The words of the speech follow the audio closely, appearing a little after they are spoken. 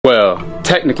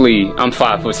technically I'm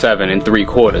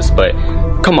 5'7¾", but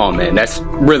come on, man, that's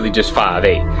really just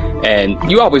 5'8".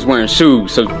 And you always wearing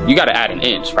shoes, so you gotta add an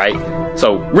inch, right?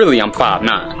 So really I'm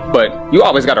 5'9", but you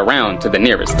always gotta round to the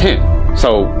nearest 10.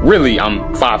 So really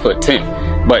I'm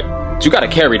 5'10", but you gotta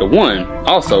carry the 1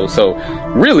 also, so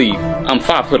really I'm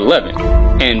 5'11".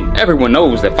 And everyone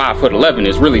knows that 5'11"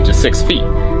 is really just 6 feet.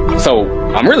 So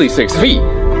I'm really 6 feet,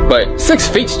 but 6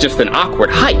 feet's just an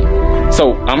awkward height.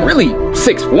 So I'm really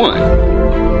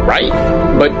 6'1", right?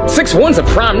 But 6'1's a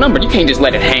prime number. You can't just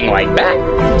let it hang like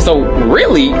that. So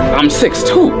really, I'm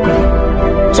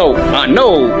 6'2". So I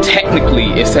know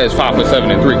technically it says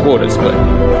 5'7³",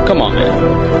 but come on,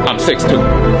 man, I'm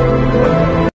 6'2".